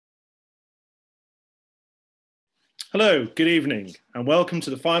Hello, good evening, and welcome to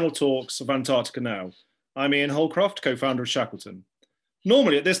the final talks of Antarctica Now. I'm Ian Holdcroft, co-founder of Shackleton.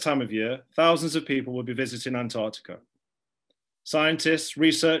 Normally at this time of year, thousands of people will be visiting Antarctica. Scientists,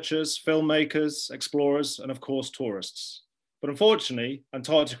 researchers, filmmakers, explorers, and of course tourists. But unfortunately,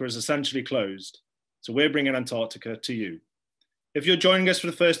 Antarctica is essentially closed, so we're bringing Antarctica to you. If you're joining us for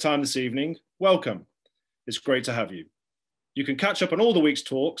the first time this evening, welcome. It's great to have you. You can catch up on all the week's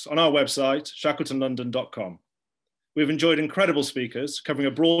talks on our website, shackletonlondon.com. We've enjoyed incredible speakers covering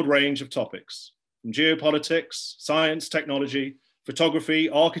a broad range of topics, from geopolitics, science, technology, photography,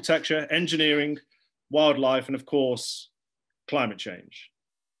 architecture, engineering, wildlife, and of course, climate change.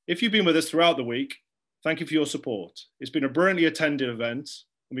 If you've been with us throughout the week, thank you for your support. It's been a brilliantly attended event,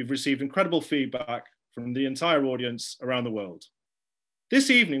 and we've received incredible feedback from the entire audience around the world. This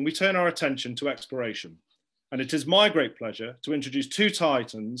evening, we turn our attention to exploration, and it is my great pleasure to introduce two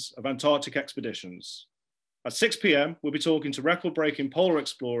titans of Antarctic expeditions. At 6 p.m, we'll be talking to record-breaking polar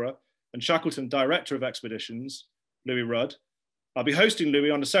explorer and Shackleton Director of Expeditions, Louis Rudd. I'll be hosting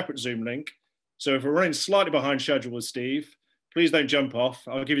Louis on a separate Zoom link, so if we're running slightly behind schedule with Steve, please don't jump off.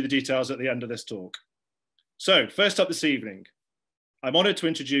 I'll give you the details at the end of this talk. So, first up this evening, I'm honoured to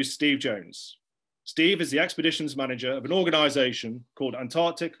introduce Steve Jones. Steve is the Expeditions Manager of an organisation called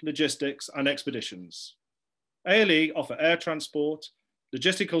Antarctic Logistics and Expeditions. ALE offer air transport,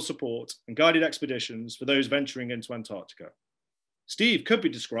 logistical support, and guided expeditions for those venturing into Antarctica. Steve could be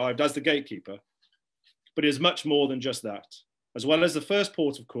described as the gatekeeper, but he is much more than just that. As well as the first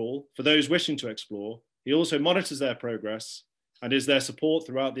port of call for those wishing to explore, he also monitors their progress and is their support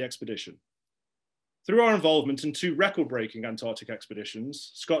throughout the expedition. Through our involvement in two record-breaking Antarctic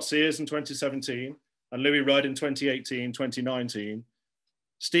expeditions, Scott Sears in 2017 and Louis Rudd in 2018-2019,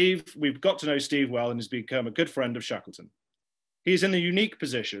 we've got to know Steve well and has become a good friend of Shackleton. He is in a unique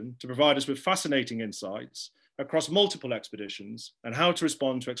position to provide us with fascinating insights across multiple expeditions and how to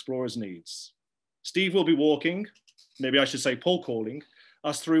respond to explorers' needs. Steve will be walking, maybe I should say pole calling,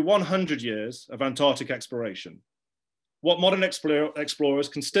 us through 100 years of Antarctic exploration. What modern explorers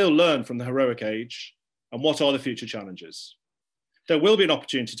can still learn from the heroic age, and what are the future challenges? There will be an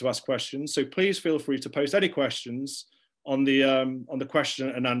opportunity to ask questions, so please feel free to post any questions on the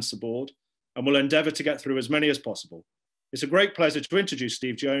question and answer board, and we'll endeavour to get through as many as possible. It's a great pleasure to introduce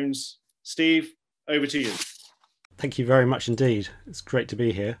Steve Jones. Steve, over to you. Thank you very much indeed. It's great to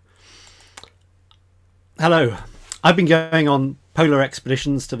be here. Hello. I've been going on polar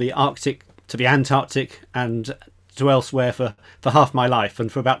expeditions to the Arctic, to the Antarctic, and to elsewhere for half my life.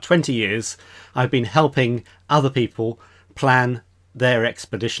 And for about 20 years, I've been helping other people plan their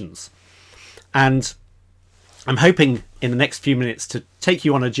expeditions. And I'm hoping in the next few minutes to take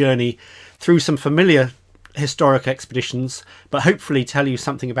you on a journey through some familiar historic expeditions, but hopefully tell you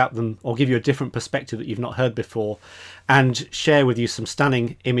something about them or give you a different perspective that you've not heard before, and share with you some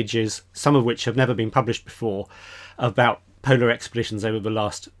stunning images, some of which have never been published before, about polar expeditions over the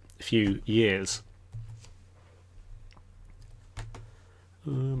last few years.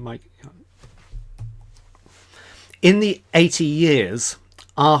 In the 80 years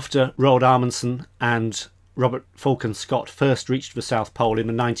after Roald Amundsen and Robert Falcon Scott first reached the South Pole in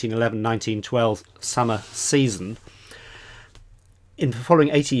the 1911-1912 summer season, in the following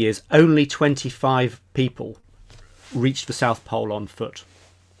 80 years, only 25 people reached the South Pole on foot.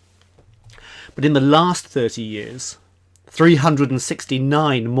 But in the last 30 years,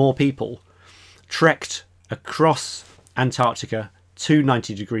 369 more people trekked across Antarctica to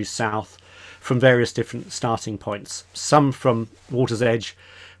 90 degrees south from various different starting points, some from water's edge,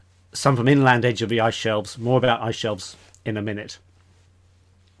 some from inland edge of the ice shelves. More about ice shelves in a minute.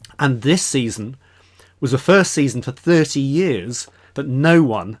 And this season was the first season for 30 years that no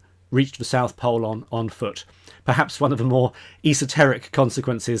one reached the South Pole on foot. Perhaps one of the more esoteric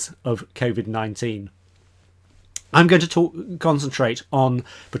consequences of COVID-19. I'm going to concentrate on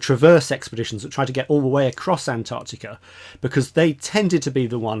the traverse expeditions that try to get all the way across Antarctica, because they tended to be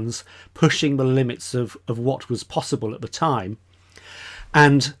the ones pushing the limits of what was possible at the time.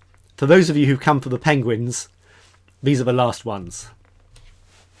 And for those of you who've come for the penguins, these are the last ones.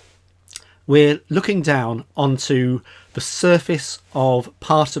 We're looking down onto the surface of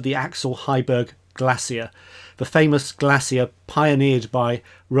part of the Axel Heiberg Glacier, the famous glacier pioneered by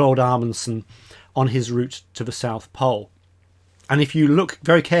Roald Amundsen on his route to the South Pole. And if you look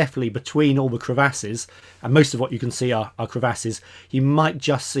very carefully between all the crevasses, and most of what you can see are crevasses, you might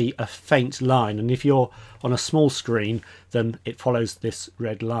just see a faint line. And if you're on a small screen, then it follows this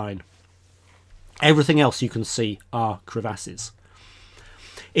red line. Everything else you can see are crevasses.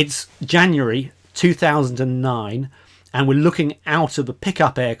 It's January 2009, And we're looking out of the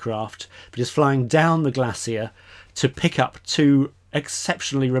pickup aircraft that is flying down the glacier to pick up two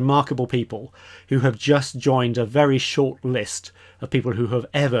exceptionally remarkable people who have just joined a very short list of people who have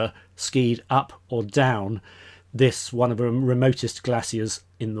ever skied up or down this, one of the remotest glaciers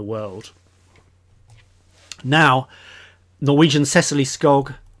in the world. Now, Norwegian Cecily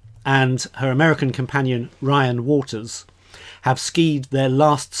Skog and her American companion Ryan Waters have skied their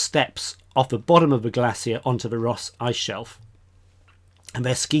last steps off the bottom of the glacier onto the Ross ice shelf, and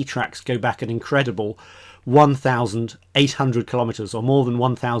their ski tracks go back an incredible 1,800 kilometres, or more than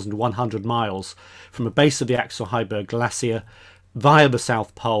 1,100 miles, from the base of the Axel Heiberg Glacier via the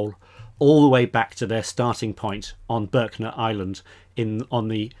South Pole all the way back to their starting point on Berkner Island in the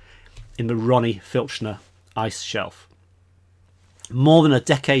Ronny Filchner ice shelf. More than a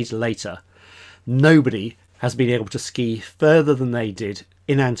decade later, nobody has been able to ski further than they did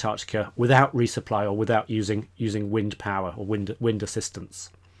in Antarctica without resupply or without using wind power or wind assistance.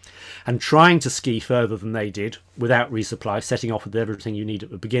 And trying to ski further than they did without resupply, setting off with everything you need at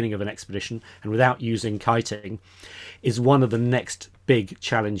the beginning of an expedition and without using kiting, is one of the next big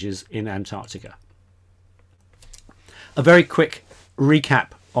challenges in Antarctica. A very quick recap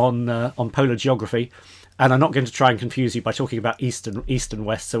on polar geography, and I'm not going to try and confuse you by talking about east and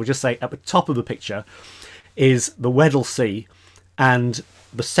west, so we'll just say at the top of the picture is the Weddell Sea and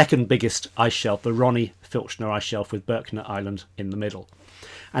the second biggest ice shelf, the Ronny Filchner ice shelf, with Berkner Island in the middle.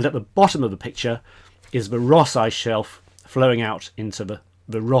 And at the bottom of the picture is the Ross ice shelf flowing out into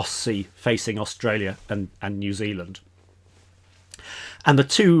the Ross Sea facing Australia and New Zealand. And the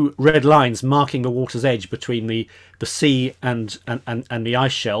two red lines marking the water's edge between the sea and the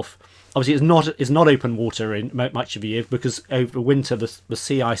ice shelf, obviously it's not open water in much of the year, because over winter the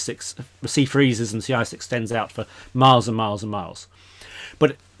sea freezes and sea ice extends out for miles and miles and miles.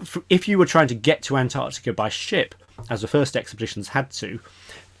 But if you were trying to get to Antarctica by ship, as the first expeditions had to,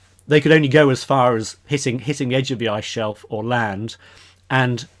 they could only go as far as hitting the edge of the ice shelf or land,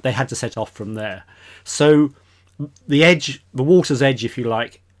 and they had to set off from there. So the water's edge, if you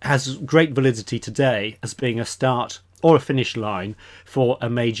like, has great validity today as being a start or a finish line for a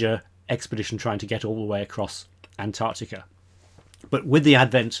major expedition trying to get all the way across Antarctica. But with the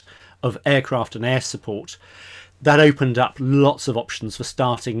advent of aircraft and air support, that opened up lots of options for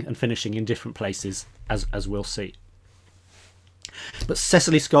starting and finishing in different places, as we'll see. But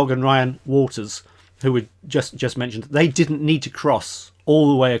Cecily Skog and Ryan Waters, who were just mentioned, they didn't need to cross all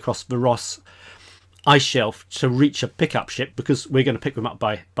the way across the Ross ice shelf to reach a pickup ship, because we're going to pick them up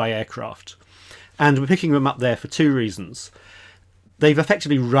by aircraft. And we're picking them up there for two reasons. They've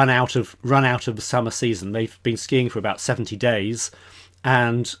effectively run out of the summer season. They've been skiing for about 70 days,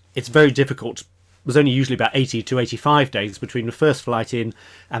 and it's very difficult. There's only usually about 80 to 85 days between the first flight in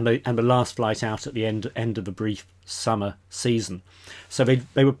and the last flight out at the end of the brief summer season. So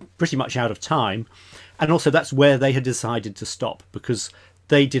they were pretty much out of time, and also that's where they had decided to stop, because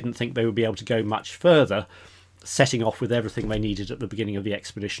they didn't think they would be able to go much further, setting off with everything they needed at the beginning of the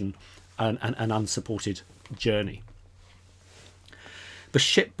expedition, an unsupported journey. The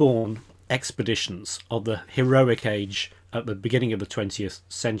shipborne expeditions of the heroic age at the beginning of the 20th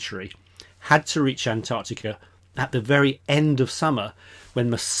century had to reach Antarctica at the very end of summer,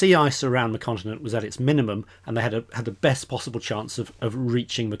 when the sea ice around the continent was at its minimum, and they had the best possible chance of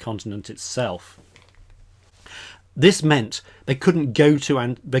reaching the continent itself. This meant they couldn't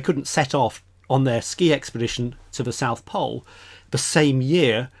they couldn't set off on their ski expedition to the South Pole the same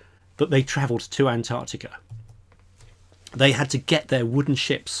year that they travelled to Antarctica. They had to get their wooden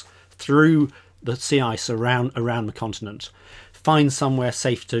ships through the sea ice around the continent, find somewhere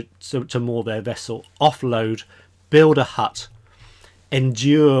safe to moor their vessel, offload, build a hut,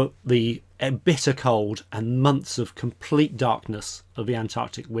 endure the bitter cold and months of complete darkness of the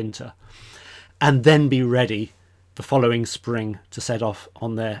Antarctic winter, and then be ready the following spring to set off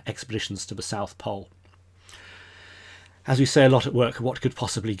on their expeditions to the South Pole. As we say a lot at work, what could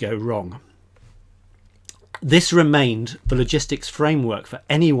possibly go wrong? This remained the logistics framework for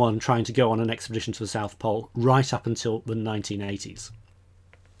anyone trying to go on an expedition to the South Pole right up until the 1980s.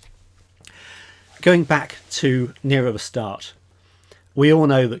 Going back to nearer the start, we all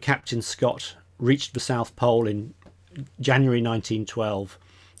know that Captain Scott reached the South Pole in January 1912,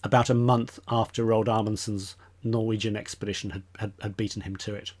 about a month after Roald Amundsen's Norwegian expedition had beaten him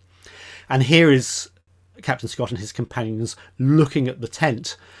to it. And here is Captain Scott and his companions looking at the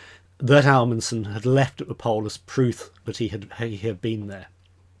tent that Amundsen had left at the pole as proof that he had been there.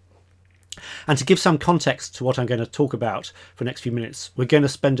 And to give some context to what I'm going to talk about for the next few minutes, we're going to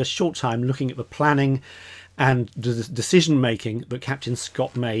spend a short time looking at the planning and the decision making that Captain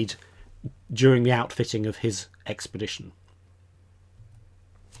Scott made during the outfitting of his expedition.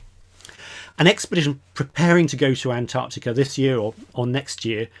 An expedition preparing to go to Antarctica this year or next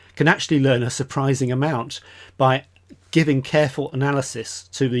year can actually learn a surprising amount by giving careful analysis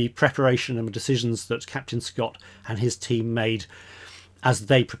to the preparation and the decisions that Captain Scott and his team made as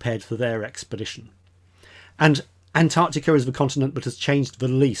they prepared for their expedition. And Antarctica is the continent that has changed the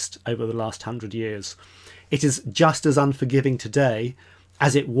least over the last 100 years. It is just as unforgiving today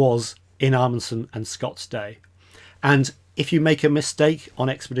as it was in Amundsen and Scott's day. And if you make a mistake on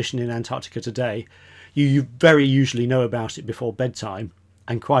expedition in Antarctica today, you very usually know about it before bedtime,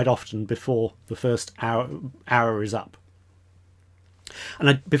 and quite often before the first hour is up.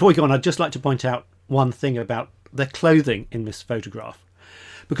 And before we go on, I'd just like to point out one thing about the clothing in this photograph.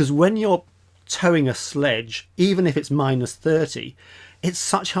 Because when you're towing a sledge, even if it's -30, it's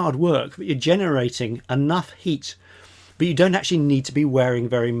such hard work that you're generating enough heat, but you don't actually need to be wearing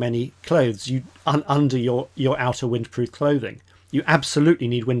very many clothes under your outer windproof clothing. You absolutely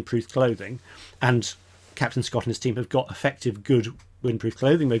need windproof clothing, and Captain Scott and his team have got effective, good windproof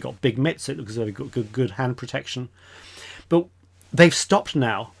clothing. They've got big mitts, so it looks as though they've got good hand protection. But they've stopped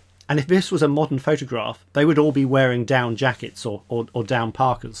now, and if this was a modern photograph, they would all be wearing down jackets or down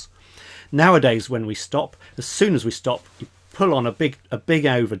parkas. Nowadays, when we stop, as soon as we stop, you pull on a big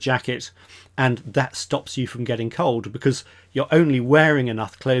over jacket, and that stops you from getting cold because you're only wearing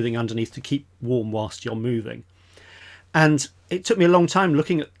enough clothing underneath to keep warm whilst you're moving. And it took me a long time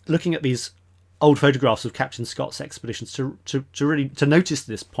looking at these old photographs of Captain Scott's expeditions to really notice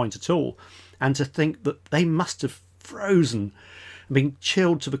this point at all, and to think that they must have frozen and been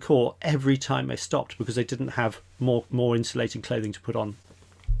chilled to the core every time they stopped because they didn't have more insulating clothing to put on.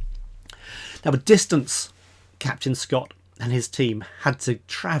 Now, the distance Captain Scott and his team had to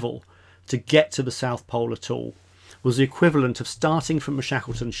travel to get to the South Pole at all was the equivalent of starting from a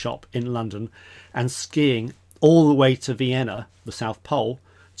Shackleton shop in London and skiing all the way to Vienna, the South Pole,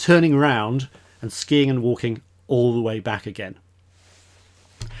 turning round and skiing and walking all the way back again.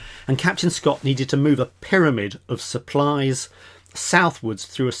 And Captain Scott needed to move a pyramid of supplies southwards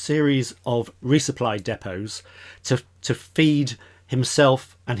through a series of resupply depots to feed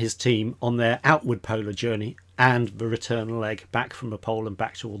himself and his team on their outward polar journey and the return leg back from the pole and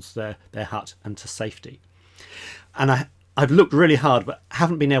back towards their hut and to safety. And I've looked really hard but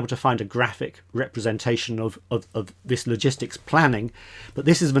haven't been able to find a graphic representation of this logistics planning, but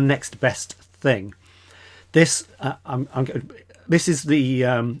this is the next best thing. This is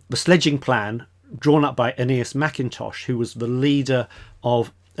the sledging plan drawn up by Aeneas Mackintosh, who was the leader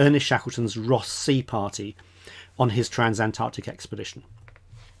of Ernest Shackleton's Ross Sea Party on his transantarctic expedition.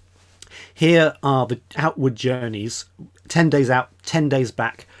 Here are the outward journeys, 10 days out, 10 days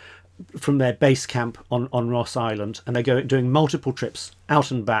back from their base camp on Ross Island, and they're doing multiple trips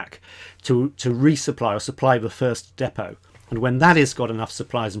out and back to resupply or supply the first depot. And when that has got enough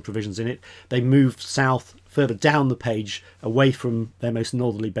supplies and provisions in it, they move south further down the page away from their most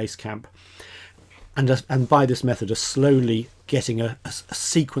northerly base camp, and by this method are slowly getting a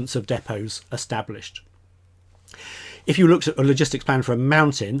sequence of depots established. If you looked at a logistics plan for a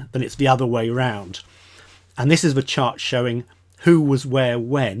mountain, then it's the other way round. And this is the chart showing who was where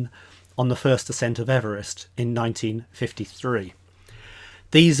when on the first ascent of Everest in 1953.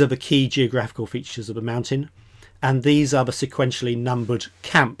 These are the key geographical features of the mountain, and these are the sequentially numbered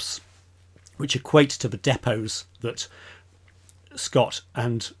camps which equate to the depots that Scott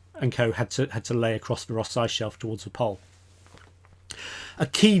and co had to lay across the Ross ice shelf towards the pole. A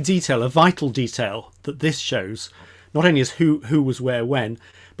key detail, a vital detail that this shows not only is who was where when,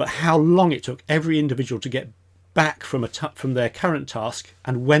 but how long it took every individual to get back from their current task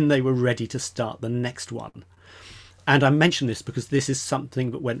and when they were ready to start the next one. And I mention this because this is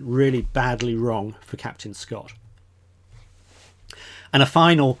something that went really badly wrong for Captain Scott. And a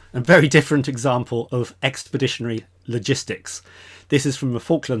final and very different example of expeditionary logistics. This is from the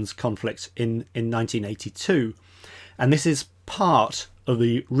Falklands conflict in 1982. And this is part of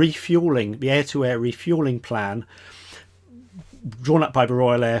the refuelling, the air-to-air refuelling plan drawn up by the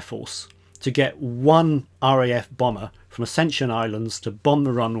Royal Air Force to get one RAF bomber from Ascension Islands to bomb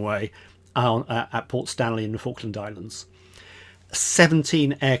the runway at Port Stanley in the Falkland Islands.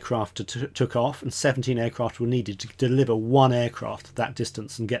 17 aircraft took off, and 17 aircraft were needed to deliver one aircraft that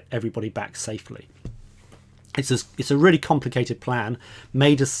distance and get everybody back safely. It's a really complicated plan,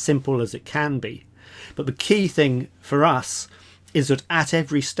 made as simple as it can be. But the key thing for us is that at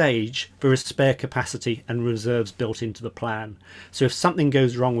every stage there is spare capacity and reserves built into the plan. So if something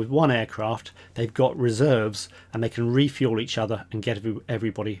goes wrong with one aircraft, they've got reserves and they can refuel each other and get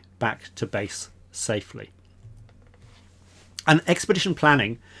everybody back to base safely. And expedition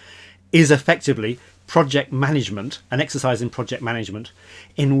planning is effectively project management, an exercise in project management,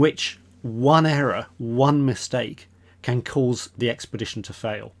 in which one error, one mistake can cause the expedition to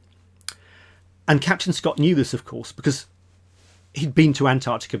fail. And Captain Scott knew this, of course, because he'd been to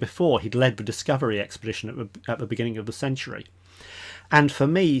Antarctica before. He'd led the Discovery expedition at the beginning of the century. And for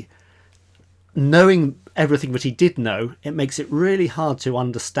me, knowing everything that he did know, it makes it really hard to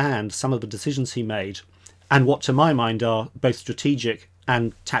understand some of the decisions he made and what, to my mind, are both strategic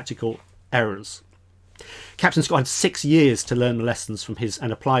and tactical errors. Captain Scott had 6 years to learn the lessons from his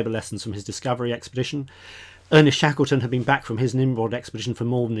and apply the lessons from his Discovery expedition. Ernest Shackleton had been back from his Nimrod expedition for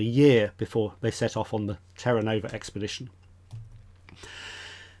more than a year before they set off on the Terra Nova expedition.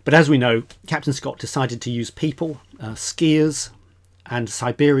 But as we know, Captain Scott decided to use people, skiers and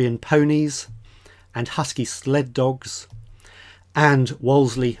Siberian ponies and husky sled dogs and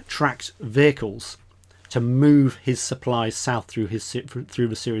Wolseley tracked vehicles to move his supplies south through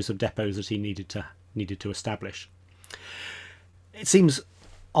the series of depots that he needed to establish. It seems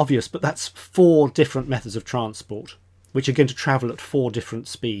obvious, but that's 4 different methods of transport which are going to travel at 4 different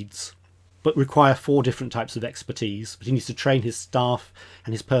speeds, but require 4 different types of expertise. But he needs to train his staff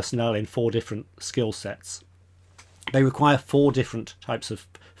and his personnel in 4 different skill sets. They require 4 different types of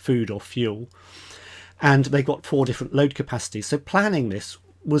food or fuel, and they've got 4 different load capacities. So planning this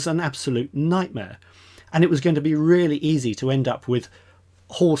was an absolute nightmare, and it was going to be really easy to end up with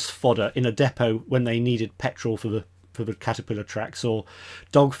horse fodder in a depot when they needed petrol for the caterpillar tracks, or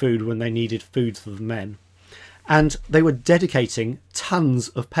dog food when they needed food for the men. And they were dedicating tons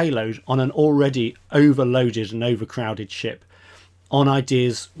of payload on an already overloaded and overcrowded ship on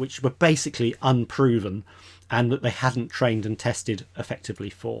ideas which were basically unproven and that they hadn't trained and tested effectively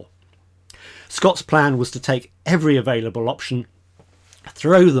for. Scott's plan was to take every available option,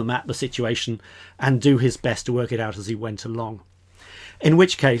 throw them at the situation and do his best to work it out as he went along. In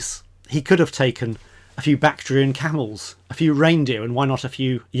which case he could have taken a few Bactrian camels, a few reindeer, and why not a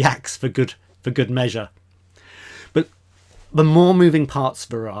few yaks for good measure. But the more moving parts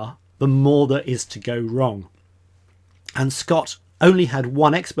there are, the more there is to go wrong. And Scott only had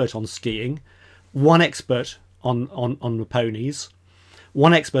 1 expert on skiing, 1 expert on the ponies,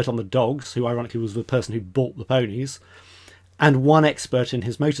 1 expert on the dogs, who ironically was the person who bought the ponies, and 1 expert in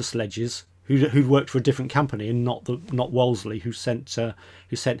his motor sledges, who'd worked for a different company and not Wolseley, who sent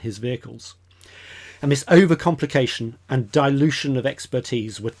his vehicles. And this overcomplication and dilution of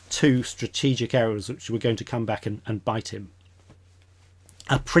expertise were 2 strategic errors which were going to come back and bite him.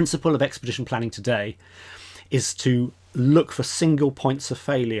 A principle of expedition planning today is to look for single points of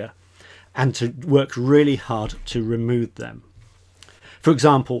failure and to work really hard to remove them. For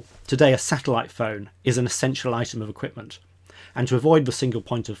example, today a satellite phone is an essential item of equipment, and to avoid the single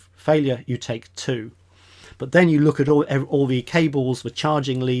point of failure you take 2. But then you look at all the cables, the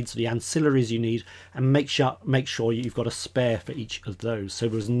charging leads, the ancillaries you need, and make sure you've got a spare for each of those, so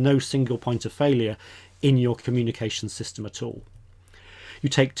there's no single point of failure in your communication system at all. You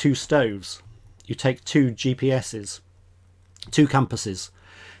take 2 stoves, you take 2 GPSs, 2 compasses.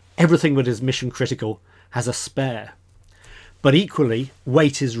 Everything that is mission critical has a spare. But equally,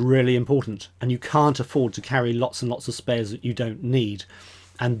 weight is really important, and you can't afford to carry lots and lots of spares that you don't need.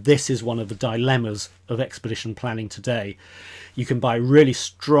 And this is one of the dilemmas of expedition planning today. You can buy really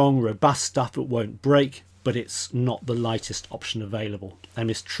strong, robust stuff that won't break, but it's not the lightest option available. And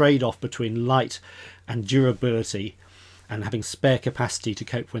this trade-off between light and durability and having spare capacity to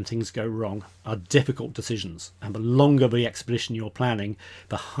cope when things go wrong are difficult decisions. And the longer the expedition you're planning,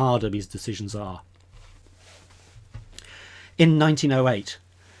 the harder these decisions are. In 1908,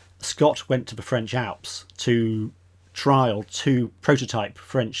 Scott went to the French Alps to trial 2 prototype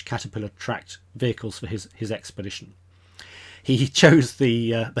French caterpillar tracked vehicles for his expedition. He chose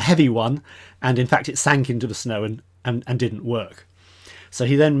the heavy one, and in fact it sank into the snow and didn't work. So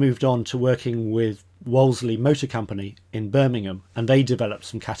he then moved on to working with Wolseley Motor Company in Birmingham, and they developed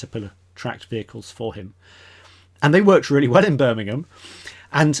some caterpillar tracked vehicles for him. And they worked really well in Birmingham,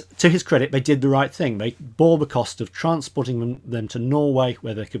 and to his credit they did the right thing. They bore the cost of transporting them to Norway,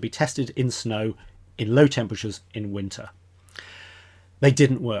 where they could be tested in snow in low temperatures in winter. They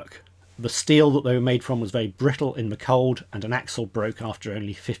didn't work. The steel that they were made from was very brittle in the cold, and an axle broke after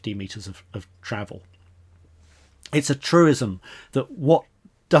only 50 metres of travel. It's a truism that what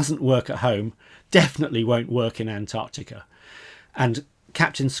doesn't work at home definitely won't work in Antarctica. And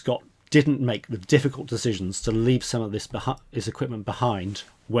Captain Scott didn't make the difficult decisions to leave some of this equipment behind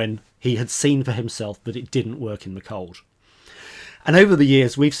when he had seen for himself that it didn't work in the cold. And over the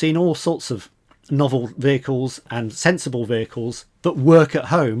years we've seen all sorts of novel vehicles and sensible vehicles that work at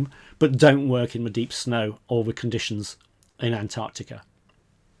home but don't work in the deep snow or the conditions in Antarctica.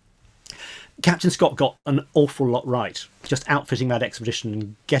 Captain Scott got an awful lot right. Just outfitting that expedition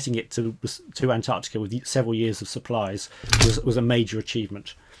and getting it to Antarctica with several years of supplies was a major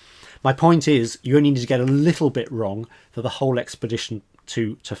achievement. My point is, you only need to get a little bit wrong for the whole expedition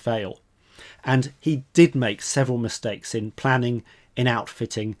to fail. And he did make several mistakes in planning, in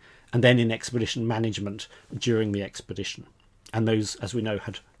outfitting, and then in expedition management during the expedition. And those, as we know,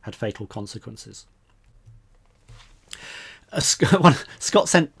 had fatal consequences. Scott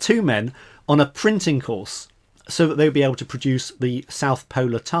sent 2 men on a printing course so that they would be able to produce the South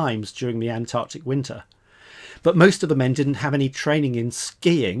Polar Times during the Antarctic winter. But most of the men didn't have any training in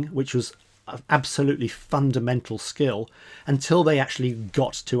skiing, which was an absolutely fundamental skill, until they actually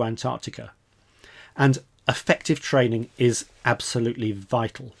got to Antarctica. And effective training is absolutely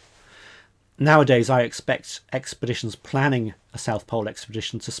vital. Nowadays, I expect expeditions planning a South Pole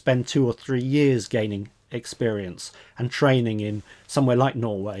expedition to spend 2 or 3 years gaining experience and training in somewhere like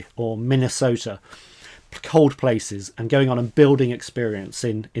Norway or Minnesota, cold places, and going on and building experience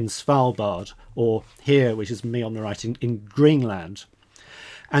in Svalbard, or here, which is me on the right, in Greenland.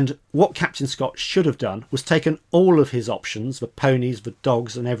 And what Captain Scott should have done was taken all of his options, the ponies, the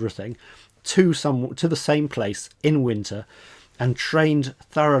dogs and everything, to the same place in winter and trained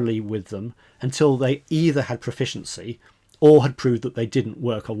thoroughly with them until they either had proficiency or had proved that they didn't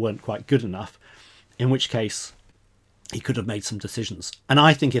work or weren't quite good enough, in which case he could have made some decisions. And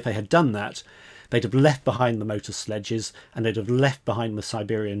I think if they had done that, they'd have left behind the motor sledges and they'd have left behind the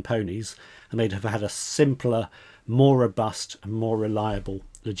Siberian ponies, and they'd have had a simpler, more robust and more reliable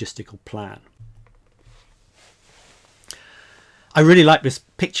logistical plan. I really like this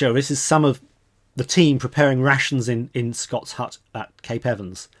picture. This is some of the team preparing rations in Scott's hut at Cape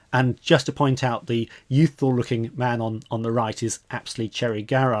Evans. And just to point out, the youthful looking man on the right is Apsley Cherry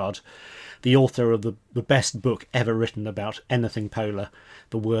Garrard, the author of the best book ever written about anything polar,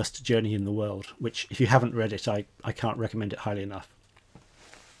 The Worst Journey in the World, which if you haven't read it, I can't recommend it highly enough.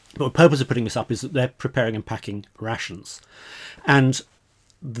 But the purpose of putting this up is that they're preparing and packing rations. And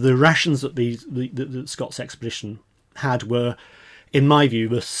the rations that the Scott's expedition had were, in my view,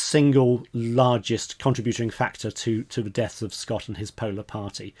 the single largest contributing factor to the deaths of Scott and his polar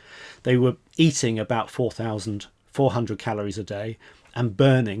party. They were eating about 4,400 calories a day and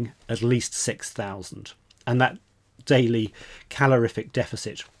burning at least 6,000. And that daily calorific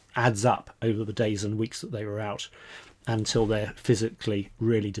deficit adds up over the days and weeks that they were out until they're physically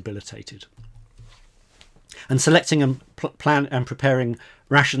really debilitated. And selecting and plan and preparing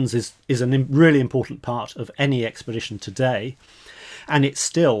rations is a really important part of any expedition today. And it's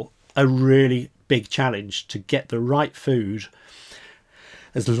still a really big challenge to get the right food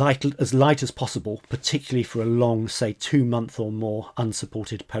as light as possible, particularly for a long, say, 2-month or more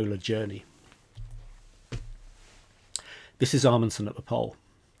unsupported polar journey. This is Amundsen at the pole.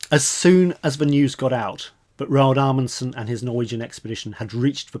 As soon as the news got out that Roald Amundsen and his Norwegian expedition had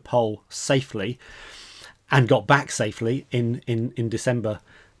reached the pole safely and got back safely in December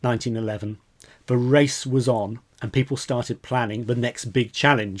 1911, the race was on and people started planning the next big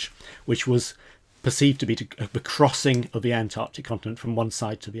challenge, which was perceived to be the crossing of the Antarctic continent from one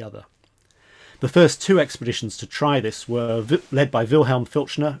side to the other. The first 2 expeditions to try this were led by Wilhelm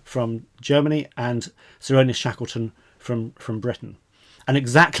Filchner from Germany and Sir Ernest Shackleton from Britain. And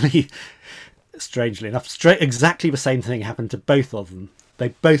exactly, strangely enough, exactly the same thing happened to both of them. They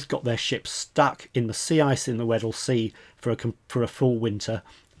both got their ships stuck in the sea ice in the Weddell Sea for a full winter.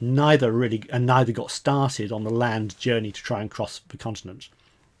 Neither got started on the land journey to try and cross the continent.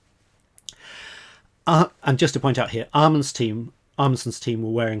 And just to point out here, Amundsen's team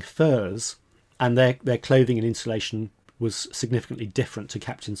were wearing furs, and their clothing and insulation was significantly different to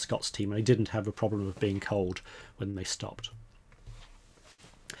Captain Scott's team, and they didn't have a problem of being cold when they stopped.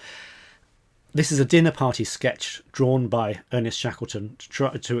 This is a dinner party sketch drawn by Ernest Shackleton to try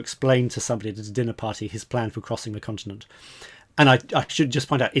to explain to somebody at a dinner party his plan for crossing the continent. And I should just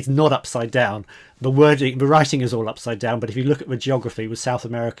point out, it's not upside down. The writing is all upside down, but if you look at the geography with South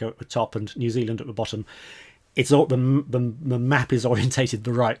America at the top and New Zealand at the bottom, it's all the map is orientated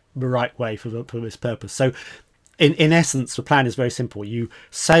the right way for this purpose. So in essence, the plan is very simple. You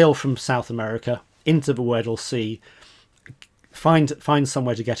sail from South America into the Weddell Sea, find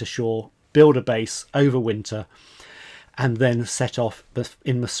somewhere to get ashore, build a base over winter, and then set off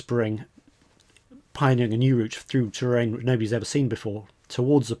in the spring, pioneering a new route through terrain that nobody's ever seen before,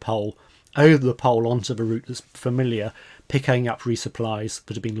 towards the pole, over the pole onto the route that's familiar, picking up resupplies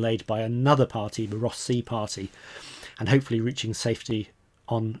that have been laid by another party, the Ross Sea Party, and hopefully reaching safety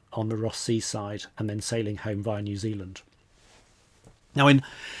on the Ross Sea side and then sailing home via New Zealand. Now,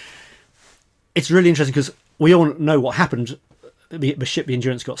 it's really interesting because we all know what happened the ship, the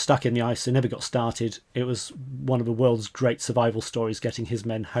Endurance, got stuck in the ice and never got started. It was one of the world's great survival stories, getting his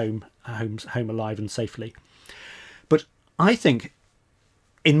men home alive and safely. But I think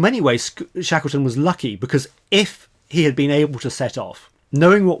in many ways Shackleton was lucky, because if he had been able to set off,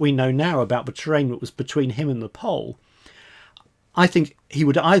 knowing what we know now about the terrain that was between him and the pole, I think he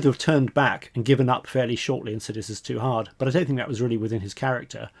would either have turned back and given up fairly shortly and said this is too hard, but I don't think that was really within his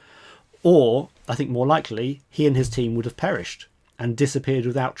character. Or, I think more likely, he and his team would have perished and disappeared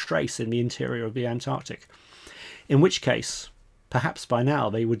without trace in the interior of the Antarctic. In which case, perhaps by now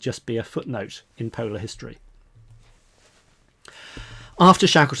they would just be a footnote in polar history. After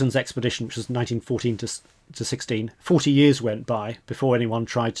Shackleton's expedition, which was 1914 to 16, 40 years went by before anyone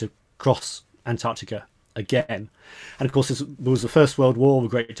tried to cross Antarctica again. And of course there was the First World War, the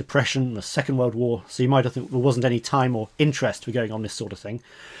Great Depression, the Second World War, so you might have thought there wasn't any time or interest for going on this sort of thing.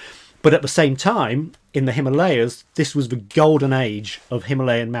 But at the same time, in the Himalayas, this was the golden age of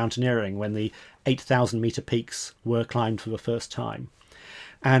Himalayan mountaineering, when the 8,000 metre peaks were climbed for the first time.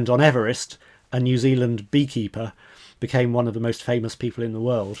 And on Everest, a New Zealand beekeeper became one of the most famous people in the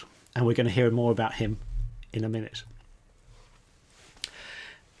world, and we're going to hear more about him in a minute.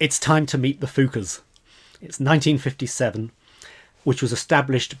 It's time to meet the Fukas. It's 1957, which was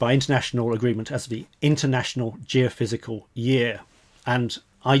established by international agreement as the International Geophysical Year, and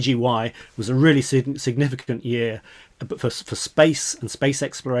IGY was a really significant year for space and space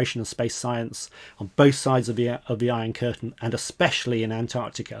exploration and space science on both sides of the Iron Curtain, and especially in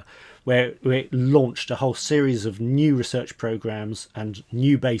Antarctica, where it launched a whole series of new research programs and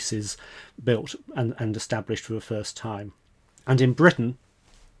new bases built and established for the first time. And in Britain,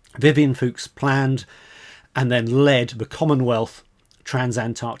 Vivian Fuchs planned and then led the Commonwealth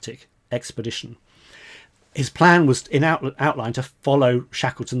Trans-Antarctic Expedition. His plan was in outline to follow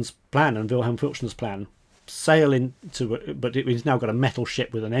Shackleton's plan and Wilhelm Fulchner's plan, sail into, but he's now got a metal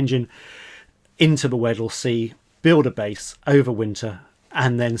ship with an engine, into the Weddell Sea, build a base, overwinter,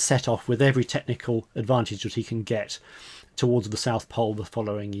 and then set off with every technical advantage that he can get towards the South Pole the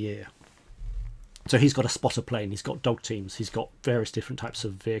following year. So he's got a spotter plane, he's got dog teams, he's got various different types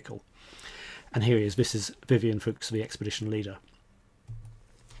of vehicle. And here he is. This is Vivian Fuchs, the expedition leader.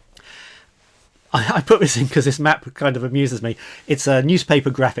 I put this in because this map kind of amuses me. It's a newspaper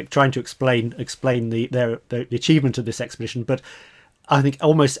graphic trying to explain the achievement of this expedition, but I think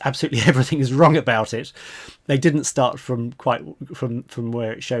almost absolutely everything is wrong about it. They didn't start from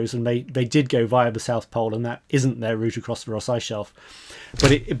where it shows, and they did go via the South Pole, and that isn't their route across the Ross Ice Shelf.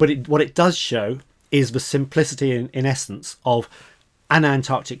 But what it does show is the simplicity in essence of an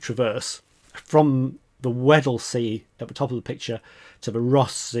Antarctic traverse from the Weddell Sea at the top of the picture to the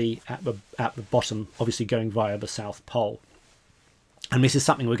Ross Sea at the bottom, obviously going via the South Pole. And this is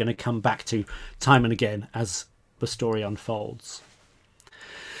something we're going to come back to time and again as the story unfolds.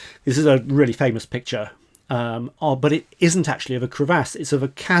 This is a really famous picture, but it isn't actually of a crevasse, it's of a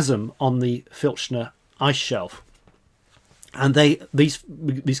chasm on the Filchner ice shelf. And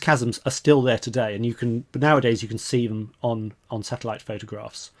these chasms are still there today, and nowadays you can see them on satellite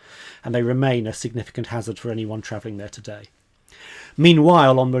photographs, and they remain a significant hazard for anyone travelling there today.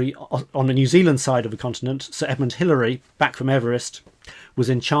 Meanwhile, on the New Zealand side of the continent, Sir Edmund Hillary, back from Everest, was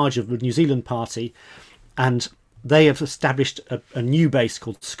in charge of the New Zealand party, and they have established a new base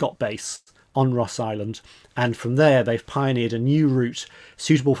called Scott Base on Ross Island, and from there they've pioneered a new route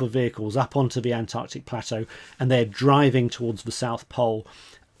suitable for vehicles up onto the Antarctic plateau, and they're driving towards the South Pole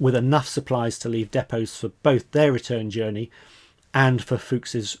with enough supplies to leave depots for both their return journey and for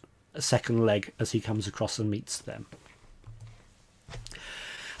Fuchs's second leg as he comes across and meets them.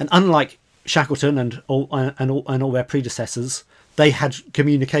 And unlike Shackleton and all their predecessors, they had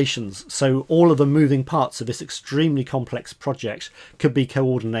communications, so all of the moving parts of this extremely complex project could be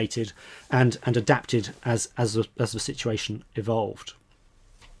coordinated and adapted as the situation evolved.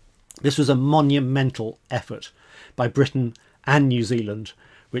 This was a monumental effort by Britain and New Zealand,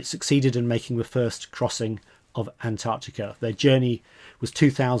 which succeeded in making the first crossing of Antarctica. Their journey was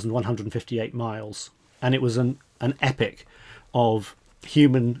 2,158 miles, and it was an epic of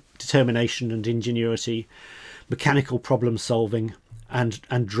human determination and ingenuity, mechanical problem solving, and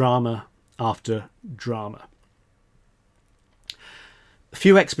drama after drama.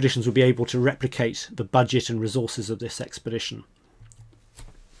 Few expeditions would be able to replicate the budget and resources of this expedition,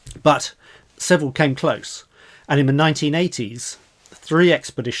 but several came close, and in the 1980s 3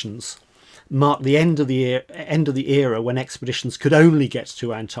 expeditions marked the end of the era when expeditions could only get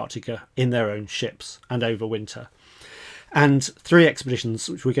to Antarctica in their own ships and overwinter. And 3 expeditions,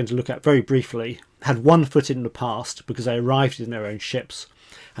 which we're going to look at very briefly, had one foot in the past because they arrived in their own ships,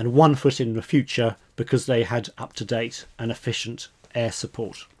 and 1 foot in the future because they had up-to-date and efficient air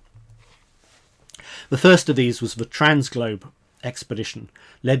support. The first of these was the Transglobe expedition,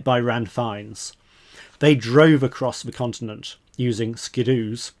 led by Ran Fiennes. They drove across the continent using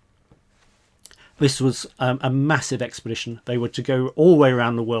skidoos. This was a massive expedition. They were to go all the way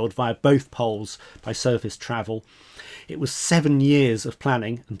around the world via both poles by surface travel. It was 7 years of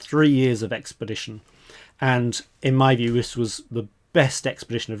planning and 3 years of expedition. And in my view, this was the best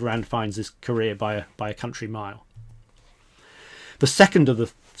expedition of Ran Fiennes' career by a country mile. The second of the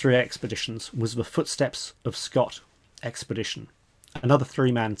 3 expeditions was the Footsteps of Scott expedition, another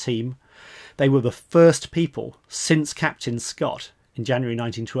 3-man team. They were the first people since Captain Scott in January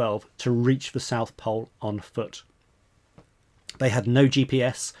 1912 to reach the South Pole on foot. They had no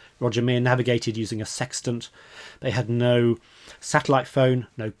GPS. Roger Meir navigated using a sextant. They had no satellite phone,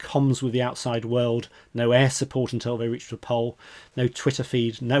 no comms with the outside world, no air support until they reached the pole, no Twitter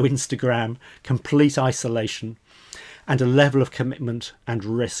feed, no Instagram, complete isolation, and a level of commitment and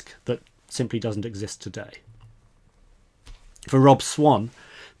risk that simply doesn't exist today. For Rob Swan,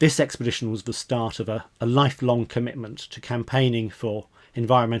 this expedition was the start of a lifelong commitment to campaigning for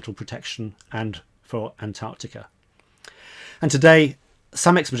environmental protection and for Antarctica. And today,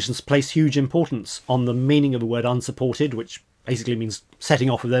 some expeditions place huge importance on the meaning of the word unsupported, which basically means setting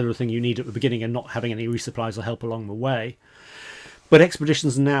off with everything you need at the beginning and not having any resupplies or help along the way. But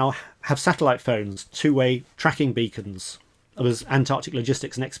expeditions now have satellite phones, 2-way tracking beacons. There's Antarctic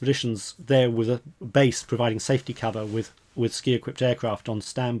Logistics and Expeditions there with a base providing safety cover with ski-equipped aircraft on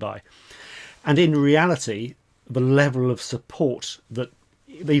standby. And in reality, the level of support that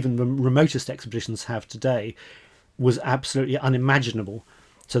even the remotest expeditions have today was absolutely unimaginable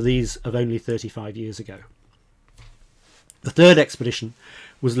to these of only 35 years ago. The third expedition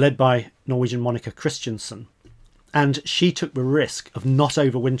was led by Norwegian Monica Christensen, and she took the risk of not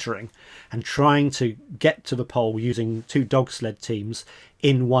overwintering and trying to get to the pole using 2 dog sled teams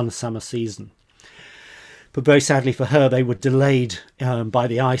in 1 summer season. But very sadly for her, they were delayed by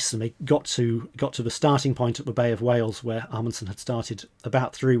the ice, and they got to the starting point at the Bay of Wales, where Amundsen had started,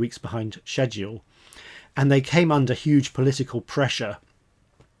 about 3 weeks behind schedule. And they came under huge political pressure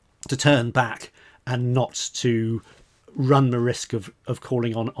to turn back and not to run the risk of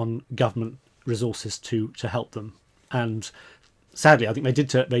calling on government resources to help them. And sadly, I think they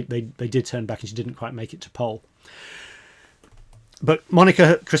did turn back, and she didn't quite make it to pole. But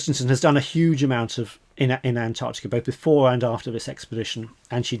Monica Christensen has done a huge amount in Antarctica, both before and after this expedition,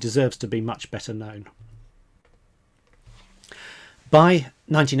 and she deserves to be much better known. By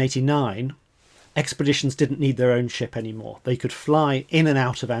 1989, expeditions didn't need their own ship anymore. They could fly in and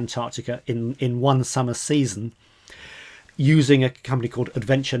out of Antarctica in 1 summer season using a company called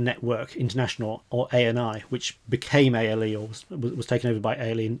Adventure Network International, or ANI, which became ALE, or was taken over by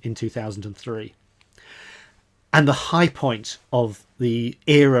ALE in 2003. And the high point of the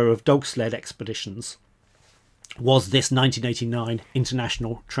era of dog sled expeditions was this 1989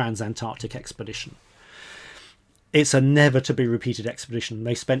 International Trans-Antarctic Expedition. It's a never-to-be-repeated expedition.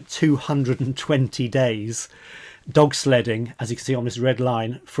 They spent 220 days dog sledding, as you can see on this red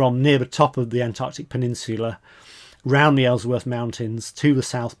line, from near the top of the Antarctic Peninsula, round the Ellsworth Mountains to the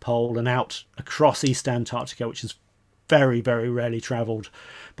South Pole and out across East Antarctica, which is very, very rarely travelled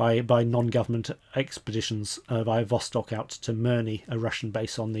by non-government expeditions, via Vostok out to Mirny, a Russian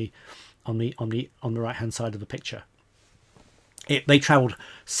base on the right-hand side of the picture. They travelled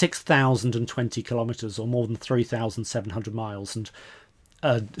 6,020 kilometres, or more than 3,700 miles, and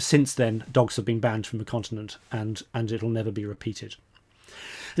since then dogs have been banned from the continent, and it'll never be repeated.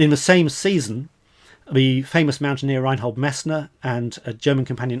 And in the same season, the famous mountaineer Reinhold Messner and a German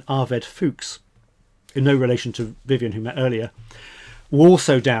companion Arvid Fuchs, in no relation to Vivian who met earlier, were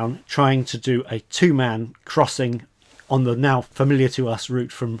also down trying to do a 2-man crossing on the now familiar to us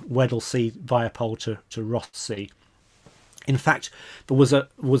route from Weddell Sea via Pole to Ross Sea. In fact, there was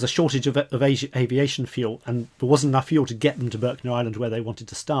a shortage of aviation fuel, and there wasn't enough fuel to get them to Berkner Island where they wanted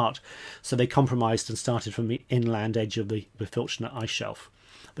to start, so they compromised and started from the inland edge of the Filchner ice shelf.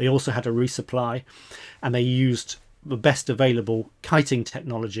 They also had a resupply, and they used the best available kiting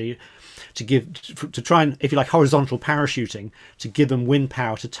technology to try and, if you like, horizontal parachuting to give them wind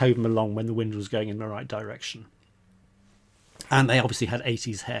power to tow them along when the wind was going in the right direction. And they obviously had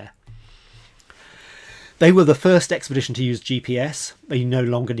 80s hair. They were the first expedition to use GPS. They no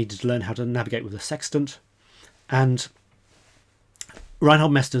longer needed to learn how to navigate with a sextant. And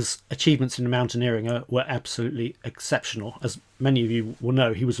Reinhold Messner's achievements in mountaineering were absolutely exceptional. As many of you will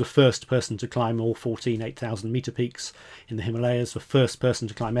know, he was the first person to climb all 14 8,000 metre peaks in the Himalayas, the first person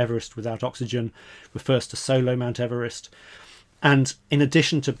to climb Everest without oxygen, the first to solo Mount Everest. And in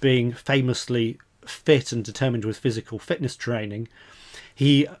addition to being famously fit and determined with physical fitness training,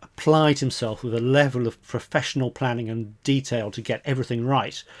 he applied himself with a level of professional planning and detail to get everything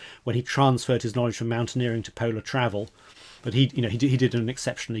right when he transferred his knowledge from mountaineering to polar travel. But he did an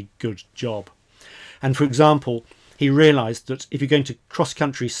exceptionally good job. And for example, he realised that if you're going to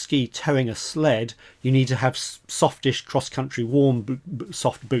cross-country ski towing a sled, you need to have softish cross-country warm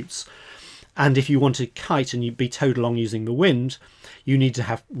soft boots. And if you want to kite and you be towed along using the wind, you need to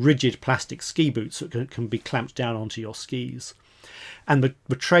have rigid plastic ski boots that can be clamped down onto your skis. And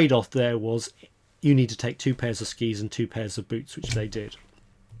the trade-off there was you need to take 2 pairs of skis and 2 pairs of boots, which they did.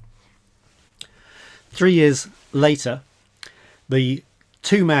 3 years later, the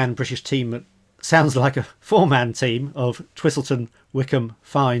 2-man British team that sounds like a 4-man team of Twistleton, Wickham,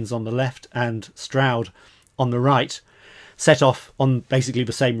 Fiennes on the left and Stroud on the right set off on basically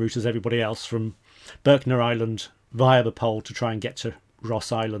the same route as everybody else from Berkner Island via the pole to try and get to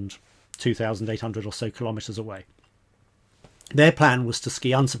Ross Island, 2,800 or so kilometres away. Their plan was to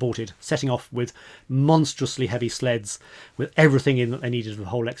ski unsupported, setting off with monstrously heavy sleds with everything in that they needed for the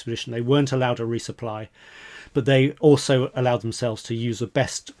whole expedition. They weren't allowed to resupply, but they also allowed themselves to use the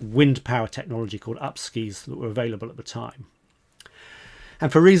best wind power technology called upskis that were available at the time.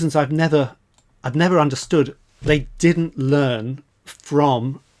 And for reasons I've never understood, they didn't learn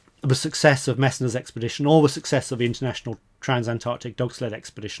from the success of Messner's expedition or the success of the International Trans-Antarctic Dog Sled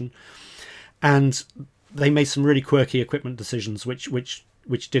Expedition, and they made some really quirky equipment decisions which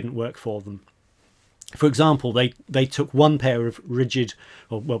didn't work for them. For example, they took 1 pair of rigid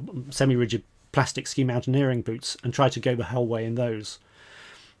or semi-rigid plastic ski mountaineering boots and tried to go the whole way in those.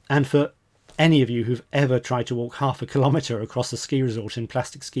 And for any of you who've ever tried to walk half a kilometre across a ski resort in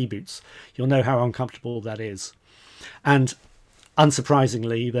plastic ski boots, you'll know how uncomfortable that is. And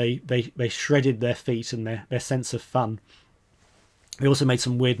unsurprisingly, they shredded their feet and their sense of fun. They also made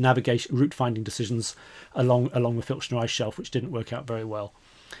some weird navigation route finding decisions along the Filchner ice shelf, which didn't work out very well.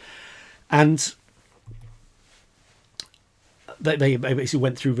 And they basically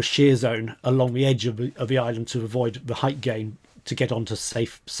went through the shear zone along the edge of the island to avoid the height gain to get onto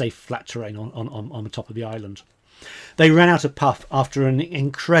safe flat terrain on the top of the island. They ran out of puff after an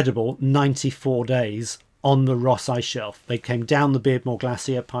incredible 94 days on the Ross ice shelf. They came down the Beardmore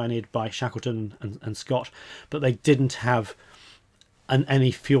Glacier, pioneered by Shackleton and Scott, but they didn't have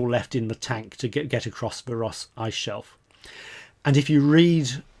any fuel left in the tank to get across the Ross ice shelf. And if you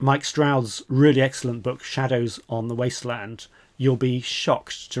read Mike Stroud's really excellent book, Shadows on the Wasteland, you'll be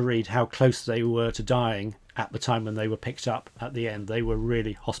shocked to read how close they were to dying at the time when they were picked up at the end. They were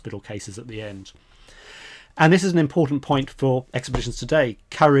really hospital cases at the end. And this is an important point for expeditions today.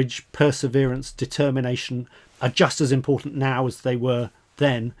 Courage, perseverance, determination are just as important now as they were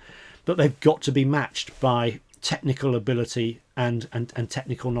then, but they've got to be matched by technical ability and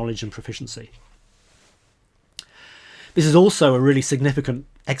technical knowledge and proficiency. This is also a really significant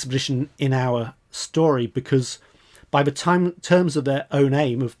expedition in our story because by the terms of their own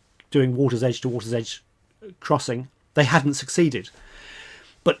aim of doing water's edge to water's edge crossing, they hadn't succeeded.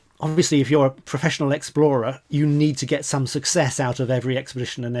 But obviously if you're a professional explorer, you need to get some success out of every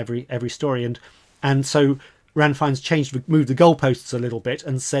expedition and every story, and so Ranfines moved the goalposts a little bit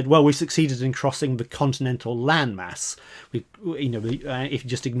and said, well, we succeeded in crossing the continental landmass, if you're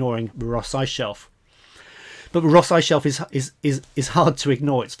just ignoring the Ross ice shelf. But the Ross ice shelf is hard to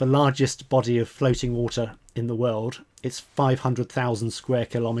ignore. It's the largest body of floating water in the world. It's 500,000 square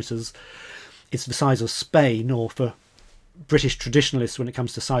kilometres. It's the size of Spain, or for British traditionalists when it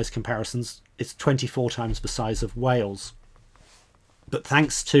comes to size comparisons, it's 24 times the size of Wales. But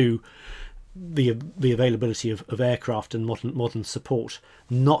thanks to the availability of aircraft and modern support,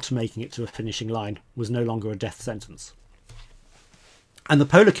 not making it to a finishing line was no longer a death sentence. And the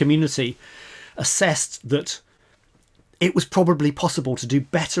polar community assessed that it was probably possible to do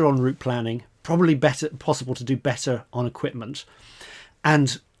better on route planning, probably possible to do better on equipment,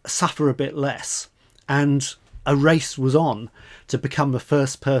 and suffer a bit less. And a race was on to become the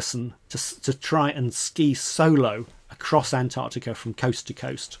first person to try and ski solo across Antarctica from coast to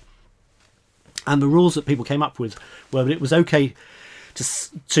coast. And the rules that people came up with were that it was okay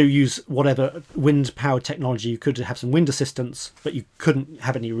to use whatever wind-powered technology you could, to have some wind assistance, but you couldn't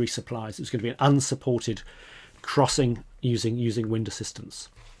have any resupplies. It was going to be an unsupported crossing using wind assistance.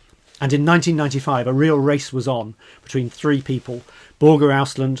 And in 1995, a real race was on between 3 people: Borger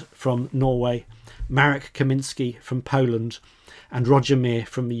Ausland from Norway, Marek Kaminski from Poland, and Roger Meir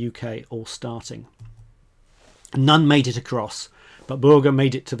from the UK, all starting. None made it across, but Borger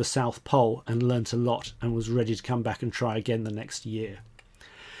made it to the South Pole and learnt a lot and was ready to come back and try again the next year.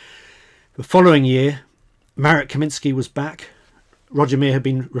 The following year, Marek Kaminski was back Roger Meir had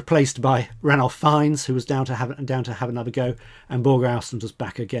been replaced by Ranulph Fiennes, who was down to have another go, and Borger Ausland was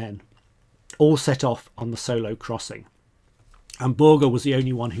back again. All set off on the solo crossing. And Borger was the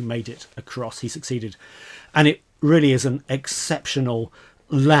only one who made it across. He succeeded. And it really is an exceptional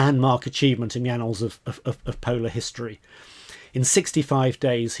landmark achievement in the annals of polar history. In 65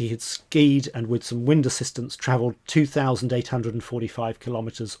 days, he had skied and with some wind assistance travelled 2,845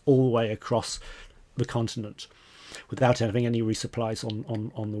 kilometres all the way across the continent without having any resupplies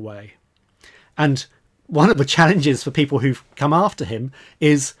on the way. And one of the challenges for people who've come after him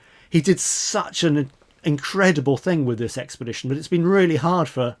is he did such an incredible thing with this expedition, but it's been really hard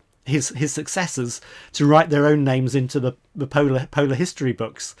for his successors to write their own names into the polar history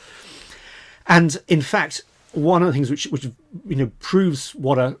books. And in fact, one of the things which proves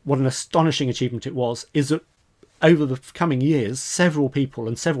what an astonishing achievement it was is that over the coming years, several people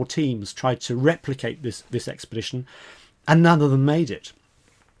and several teams tried to replicate this expedition, and none of them made it.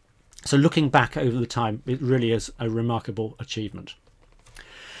 So looking back over the time, it really is a remarkable achievement.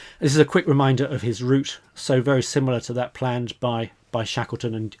 This is a quick reminder of his route, so very similar to that planned by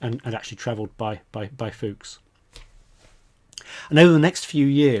Shackleton and actually travelled by Fuchs. And over the next few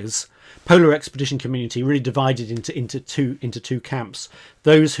years, polar expedition community really divided into two camps.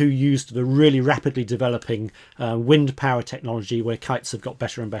 Those who used the really rapidly developing wind power technology, where kites have got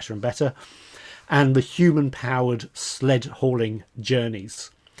better and better and better, and the human powered sled hauling journeys.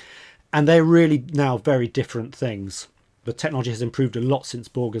 And they're really now very different things. The technology has improved a lot since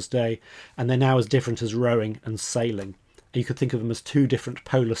Borger's day, and they're now as different as rowing and sailing. You could think of them as two different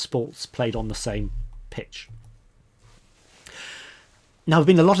polar sports played on the same pitch. Now, there have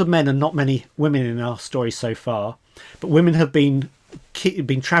been a lot of men and not many women in our story so far, but women have been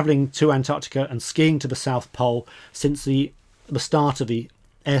travelling to Antarctica and skiing to the South Pole since the start of the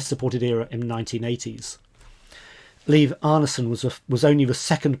air-supported era in the 1980s. Liv Arneson was only the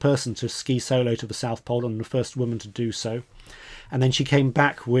second person to ski solo to the South Pole and the first woman to do so. And then she came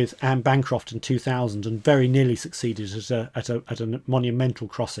back with Anne Bancroft in 2000 and very nearly succeeded at a monumental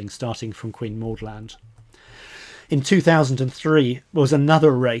crossing starting from Queen Maud Land. In 2003 there was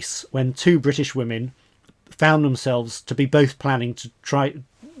another race when two British women found themselves to be both planning to try to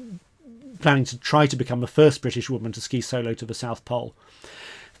become the first British woman to ski solo to the South Pole.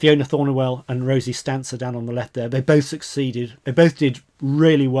 Fiona Thornewell and Rosie Stancer down on the left there, they both succeeded. They both did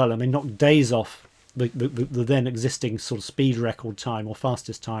really well, and they knocked days off the then existing sort of speed record time or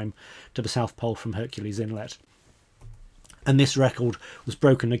fastest time to the South Pole from Hercules Inlet. And this record was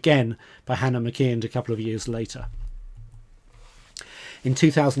broken again by Hannah McKeon a couple of years later. In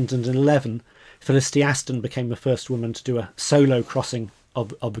 2011, Felicity Aston became the first woman to do a solo crossing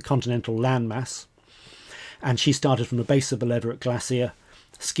of the continental landmass, and she started from the base of the Leverett Glacier,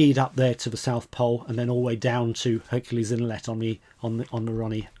 skied up there to the South Pole, and then all the way down to Hercules Inlet on the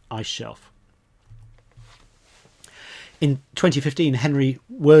Ronnie ice shelf. In 2015, Henry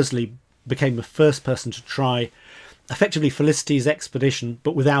Worsley became the first person to try effectively Felicity's expedition,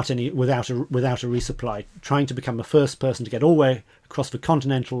 but without a resupply, trying to become the first person to get all the way across the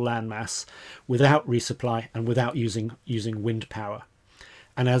continental landmass without resupply and without using wind power.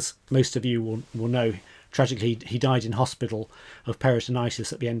 And as most of you will know, tragically, he died in hospital of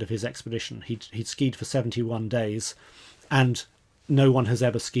peritonitis at the end of his expedition. He'd skied for 71 days, and no one has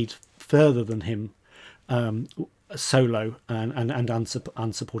ever skied further than him solo and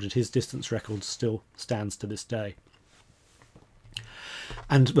unsupported. His distance record still stands to this day.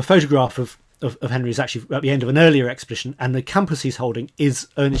 And the photograph of Henry is actually at the end of an earlier expedition, and the compass he's holding is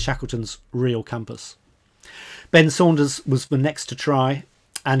Ernest Shackleton's real compass. Ben Saunders was the next to try,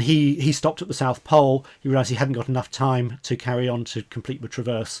 and he stopped at the South Pole. He realised he hadn't got enough time to carry on to complete the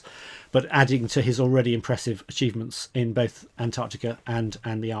traverse, but adding to his already impressive achievements in both Antarctica and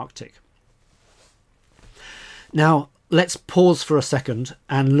the Arctic. Now, let's pause for a second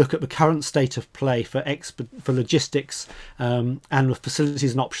and look at the current state of play for logistics and the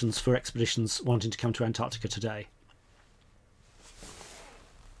facilities and options for expeditions wanting to come to Antarctica today.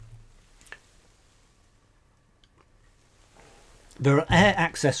 There are air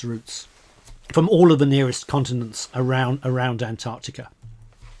access routes from all of the nearest continents around Antarctica.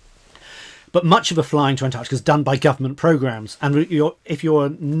 But much of the flying to Antarctica is done by government programmes, and if you're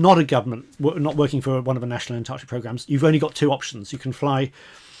not a government, not working for one of the national Antarctic programmes, you've only got two options. You can fly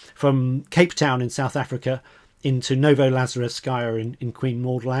from Cape Town in South Africa into Novo Lazarevskaya in Queen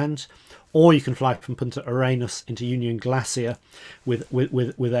Maud Land, or you can fly from Punta Arenas into Union Glacier with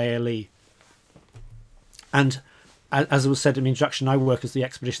ALE. And as was said in the introduction, I work as the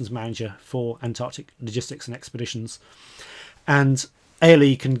expeditions manager for Antarctic logistics and expeditions, and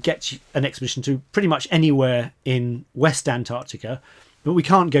ALE can get an expedition to pretty much anywhere in West Antarctica, but we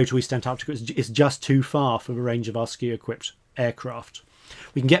can't go to East Antarctica. It's just too far for the range of our ski-equipped aircraft.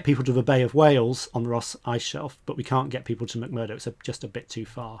 We can get people to the Bay of Whales on the Ross Ice Shelf, but we can't get people to McMurdo. It's just a bit too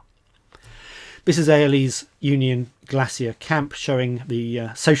far. This is ALE's Union Glacier camp, showing the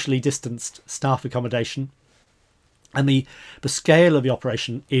socially distanced staff accommodation. And the scale of the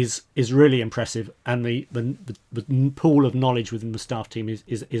operation is really impressive, and the pool of knowledge within the staff team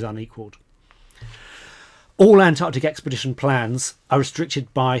is unequalled. All Antarctic expedition plans are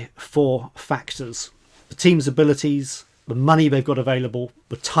restricted by 4 factors: the team's abilities, the money they've got available,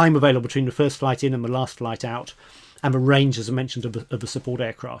 the time available between the first flight in and the last flight out, and the range, as I mentioned, of the support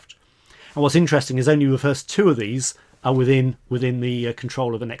aircraft. And what's interesting is only the first 2 of these are within the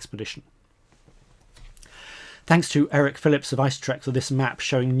control of an expedition. Thanks to Eric Phillips of Icetrek for this map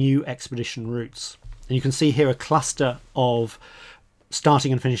showing new expedition routes. And you can see here a cluster of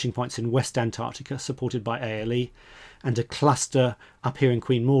starting and finishing points in West Antarctica supported by ALE, and a cluster up here in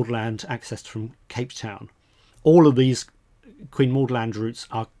Queen Maud Land accessed from Cape Town. All of these Queen Maud Land routes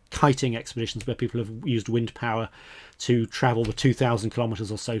are kiting expeditions where people have used wind power to travel the 2,000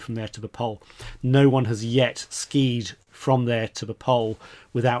 kilometres or so from there to the pole. No one has yet skied from there to the pole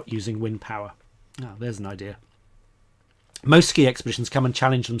without using wind power. Oh, there's an idea. Most ski expeditions come and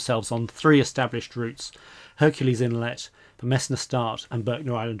challenge themselves on 3 established routes: Hercules Inlet, the Messner Start, and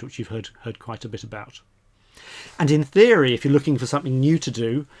Berkner Island, which you've heard quite a bit about. And in theory, if you're looking for something new to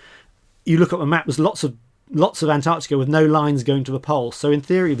do, you look at the map, there's lots of Antarctica with no lines going to the pole. So in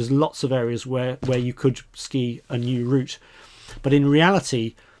theory, there's lots of areas where you could ski a new route. But in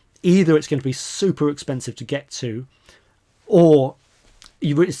reality, either it's going to be super expensive to get to, or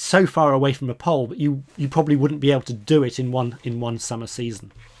it's so far away from the pole that you probably wouldn't be able to do it in one summer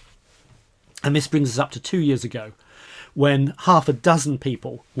season. And this brings us up to 2 years ago, when half a dozen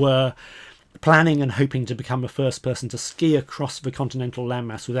people were planning and hoping to become the first person to ski across the continental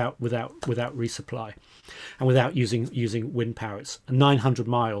landmass without resupply and without using wind power. It's 900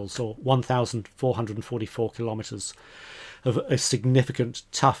 miles or 1,444 kilometres of a significant,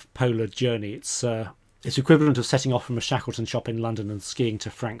 tough polar journey. It's equivalent of setting off from a Shackleton shop in London and skiing to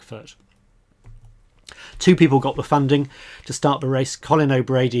Frankfurt. 2 people got the funding to start the race: Colin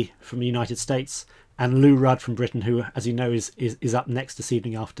O'Brady from the United States and Lou Rudd from Britain, who, as you know, is up next this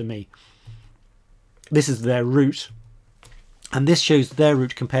evening after me. This is their route, and this shows their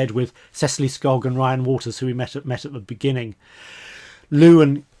route compared with Cecily Skogg and Ryan Waters, who we met at the beginning. Lou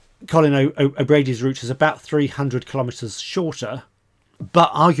and Colin O'Brady's route is about 300 kilometres shorter,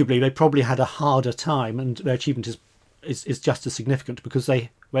 but arguably they probably had a harder time, and their achievement is just as significant because they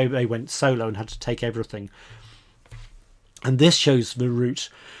went solo and had to take everything. And this shows the route,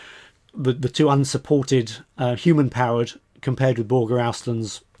 the 2 unsupported, human-powered, compared with Borger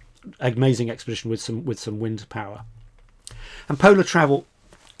Ausland's amazing expedition with some wind power. And polar travel,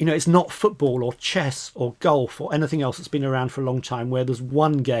 it's not football or chess or golf or anything else that's been around for a long time, where there's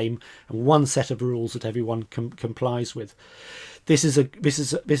one game and one set of rules that everyone complies with. This is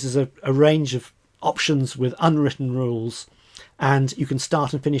a range of options with unwritten rules, and you can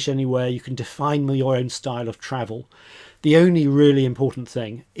start and finish anywhere. You can define your own style of travel. The only really important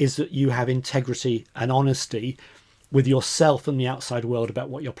thing is that you have integrity and honesty with yourself and the outside world about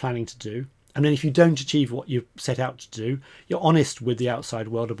what you're planning to do. And then if you don't achieve what you've set out to do, you're honest with the outside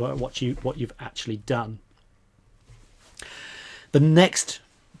world about what you've actually done. The next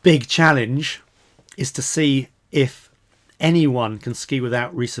big challenge is to see if anyone can ski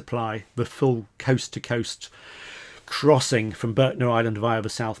without resupply the full coast-to-coast crossing from Berkner Island via the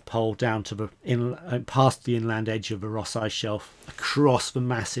South Pole down to past the inland edge of the Ross Ice Shelf, across the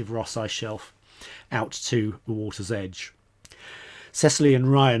massive Ross Ice Shelf, out to the water's edge. Cecily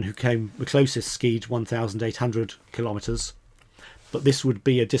and Ryan, who came the closest, skied 1,800 kilometres, but this would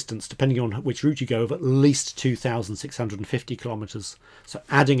be a distance, depending on which route you go, of at least 2,650 kilometres. So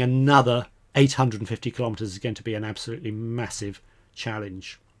adding another 850 kilometres is going to be an absolutely massive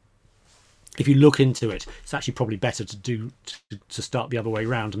challenge. If you look into it, it's actually probably better to start the other way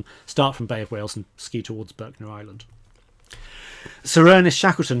round and start from Bay of Whales and ski towards Berkner Island. Sir Ernest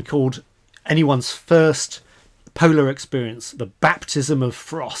Shackleton called anyone's first polar experience the baptism of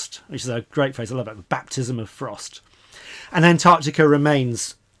frost, which is a great phrase. I love it, the baptism of frost. And Antarctica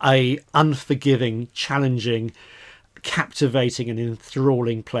remains a unforgiving, challenging, captivating and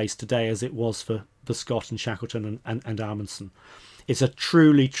enthralling place today, as it was for Scott and Shackleton and Amundsen. It's a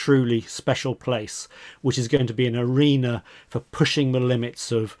truly, truly special place, which is going to be an arena for pushing the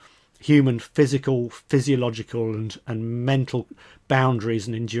limits of human physical, physiological and mental boundaries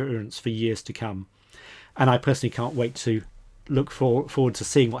and endurance for years to come. And I personally can't wait to look forward to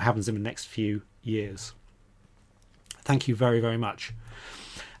seeing what happens in the next few years. Thank you very, very much.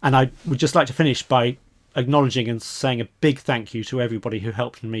 And I would just like to finish by acknowledging and saying a big thank you to everybody who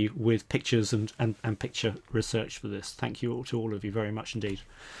helped me with pictures and picture research for this. Thank you to all of you very much indeed.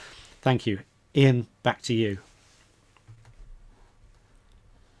 Thank you. Ian, back to you.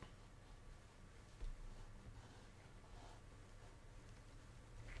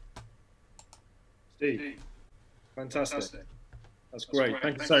 Steve, fantastic. That's great.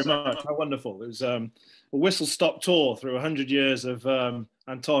 Thank you so much. How wonderful. It was a whistle-stop tour through 100 years of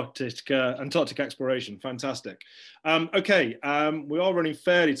Antarctic exploration. Fantastic. Okay, we are running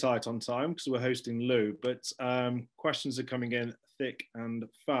fairly tight on time because we're hosting Lou, but questions are coming in thick and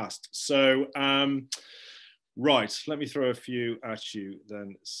fast. So, right, let me throw a few at you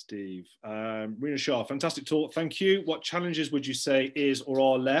then, Steve. Rena Shah, fantastic talk. Thank you. What challenges would you say is or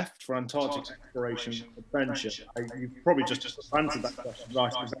are left for Antarctic exploration adventure? You've probably just answered that question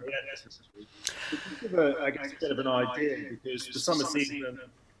right at the very end. Give I guess, a bit of an idea, because the summer season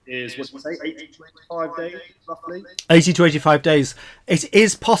is, what do you say, 80 to 85 days, roughly? 80 to 85 days. It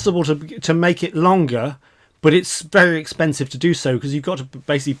is possible to make it longer, but it's very expensive to do so, because you've got to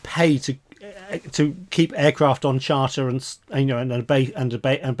basically pay to keep aircraft on charter and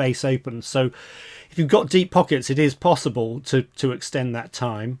a base open. So if you've got deep pockets, it is possible to extend that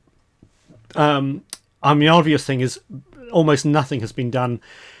time. I mean, the obvious thing is almost nothing has been done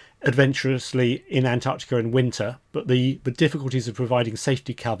adventurously in Antarctica in winter, but the difficulties of providing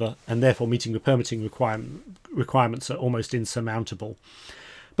safety cover and therefore meeting the permitting requirements are almost insurmountable.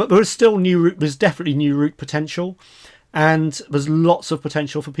 But there's definitely new route potential, and there's lots of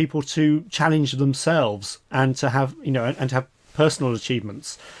potential for people to challenge themselves and to have personal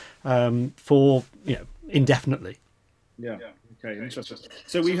achievements for indefinitely. Yeah. Okay, interesting.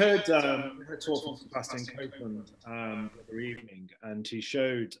 So we heard a talk from Sebastian Copeland the other evening, and he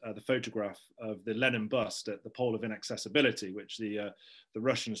showed the photograph of the Lenin bust at the Pole of Inaccessibility, which the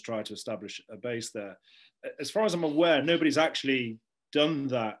Russians tried to establish a base there. As far as I'm aware, nobody's actually done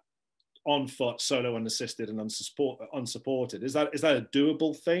that on foot, solo, unassisted, and unsupported. Is that a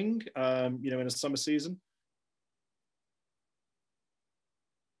doable thing? In a summer season?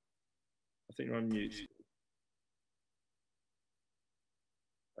 I think you're on mute.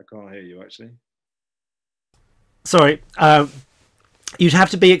 I can't hear you, actually. Sorry. You'd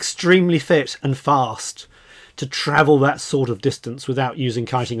have to be extremely fit and fast to travel that sort of distance without using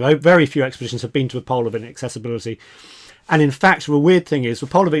kiting. Very few expeditions have been to the Pole of Inaccessibility. And in fact, the weird thing is the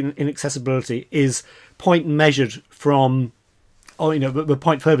Pole of Inaccessibility is point measured from, the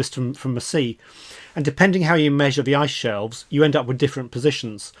point furthest from the sea. And depending how you measure the ice shelves, you end up with different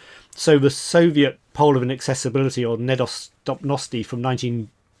positions. So the Soviet Pole of Inaccessibility, or Nedostopnosti from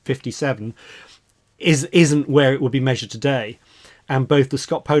 1957, isn't where it would be measured today. And both the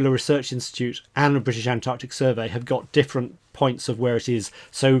Scott Polar Research Institute and the British Antarctic Survey have got different points of where it is.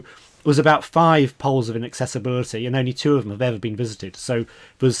 So there's about 5 poles of inaccessibility, and only 2 of them have ever been visited. So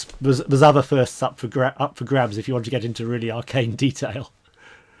there's other firsts up for grabs if you want to get into really arcane detail.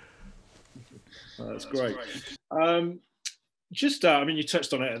 That's great. You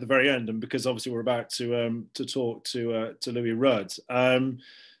touched on it at the very end, and because obviously we're about to talk to Louis Rudd, and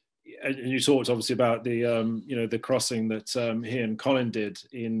you talked obviously about the crossing that he and Colin did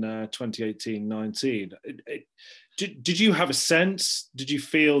in 2018-19. Did you have a sense? Did you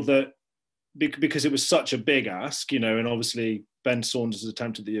feel that because it was such a big ask, and obviously Ben Saunders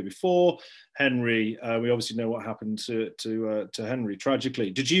attempted the year before, Henry, we obviously know what happened to Henry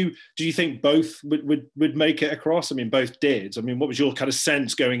tragically. Do you think both would make it across? I mean, both did. I mean, what was your kind of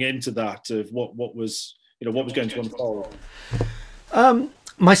sense going into that of what was going to unfold?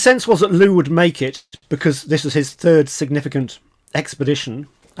 My sense was that Lou would make it because this was his 3rd significant expedition,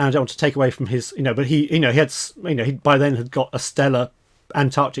 and I don't want to take away from his, but he by then had got a stellar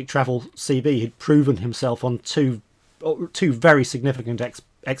Antarctic travel CV. He'd proven himself on two very significant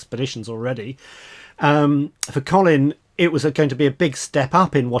expeditions already. For Colin, it was going to be a big step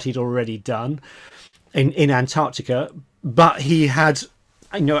up in what he'd already done in Antarctica, but he had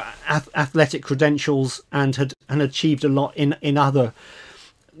athletic credentials and had achieved a lot in other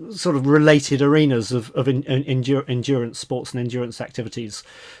sort of related arenas of endurance sports and endurance activities.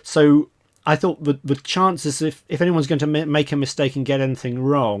 So I thought the chances, if anyone's going to make a mistake and get anything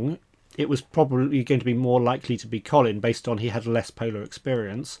wrong, it was probably going to be more likely to be Colin, based on he had less polar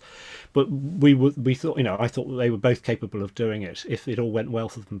experience. But we thought, I thought that they were both capable of doing it if it all went well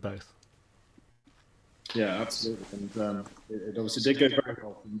for them both. Yeah, absolutely, and it obviously did go very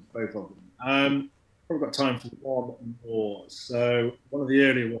well for both of them. Probably got time for one more. So one of the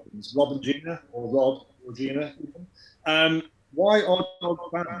earlier ones, Rob and Gina, or Rob or Gina. Why are dogs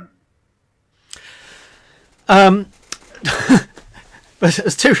banned?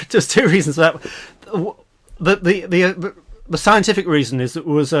 There's two reasons for that. The scientific reason is that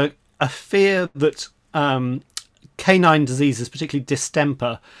there was a fear that canine diseases, particularly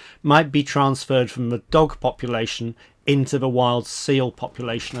distemper, might be transferred from the dog population into the wild seal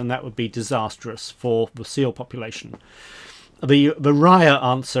population, and that would be disastrous for the seal population. The Raya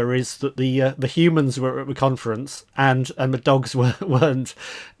answer is that the humans were at the conference and the dogs weren't,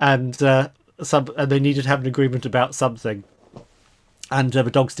 and they needed to have an agreement about something, and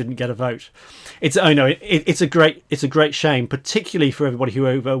the dogs didn't get a vote. It's a great shame, particularly for everybody who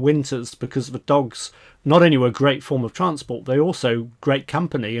overwinters, because the dogs not only were a great form of transport, they're also great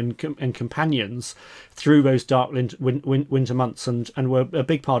company and companions through those dark winter months, and were a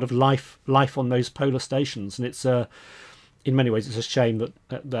big part of life on those polar stations. And it's in many ways, it's a shame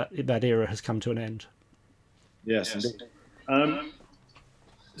that era has come to an end. Yes, indeed.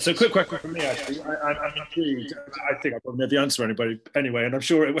 So, quick question from me. Actually, I'm intrigued. I think I probably know the answer anyway, and I'm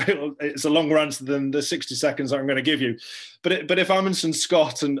sure it's a longer answer than the 60 seconds I'm going to give you. But if Amundsen,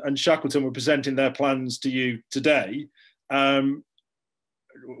 Scott, and Shackleton were presenting their plans to you today, what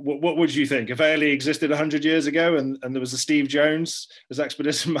would you think? If Ailey existed 100 years ago and there was a Steve Jones as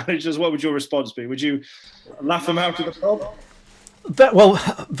expedition managers, what would your response be? Would you laugh them out of the pub? Well,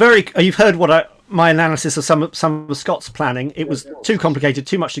 you've heard my analysis of some of Scott's planning. It was too complicated,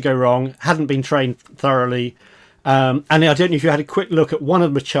 too much to go wrong, hadn't been trained thoroughly. And I don't know if you had a quick look at one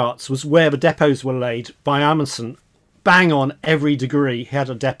of the charts, was where the depots were laid by Amundsen. Bang on every degree, he had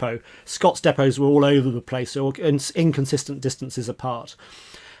a depot. Scott's depots were all over the place, or inconsistent distances apart.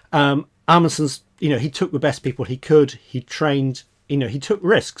 Amundsen's, he took the best people he could. He trained, he took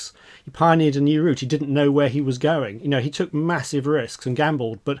risks. He pioneered a new route. He didn't know where he was going. He took massive risks and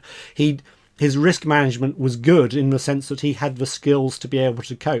gambled, but his risk management was good in the sense that he had the skills to be able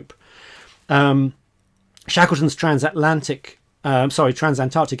to cope. Shackleton's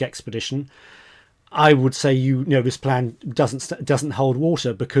transantarctic expedition, I would say this plan doesn't hold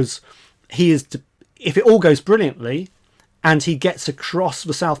water, because if it all goes brilliantly and he gets across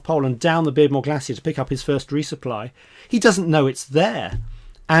the South Pole and down the Beardmore Glacier to pick up his first resupply, he doesn't know it's there.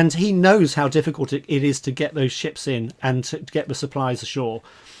 And he knows how difficult it is to get those ships in and to get the supplies ashore.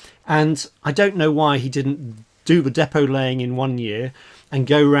 And I don't know why he didn't do the depot laying in 1 year and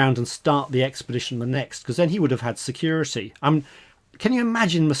go round and start the expedition the next, because then he would have had security. Can you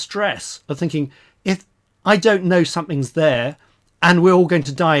imagine the stress of thinking, if I don't know something's there and we're all going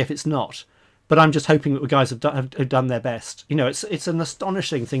to die if it's not, but I'm just hoping that the guys have done their best. It's an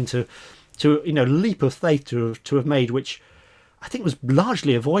astonishing thing to leap of faith to have made, which I think was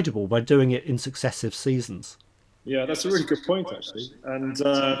largely avoidable by doing it in successive seasons. Yeah, that's a really good point, actually. And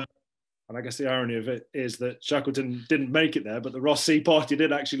I guess the irony of it is that Shackleton didn't make it there, but the Ross Sea Party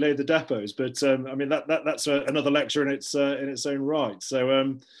did actually lay the depots. But that's another lecture in its own right.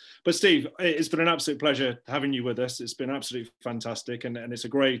 So, but Steve, it's been an absolute pleasure having you with us. It's been absolutely fantastic, and it's a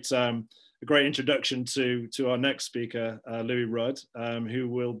great introduction to our next speaker, Louis Rudd, who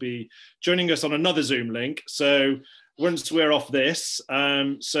will be joining us on another Zoom link. So once we're off this,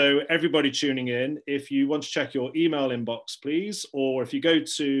 so everybody tuning in, if you want to check your email inbox, please, or if you go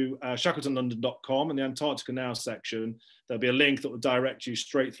to shackletonlondon.com in the Antarctica Now section, there'll be a link that will direct you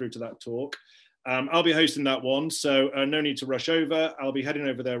straight through to that talk. I'll be hosting that one, so no need to rush over. I'll be heading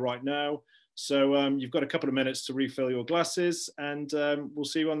over there right now. So you've got a couple of minutes to refill your glasses, and we'll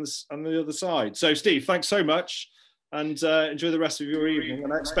see you on the other side. So Steve, thanks so much, and enjoy the rest of your evening.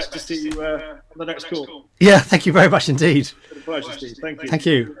 And I expect to see you on the next call. Yeah, thank you very much indeed. It's been a pleasure, Steve. Thank you. Thank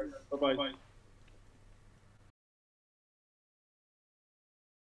you. Bye-bye.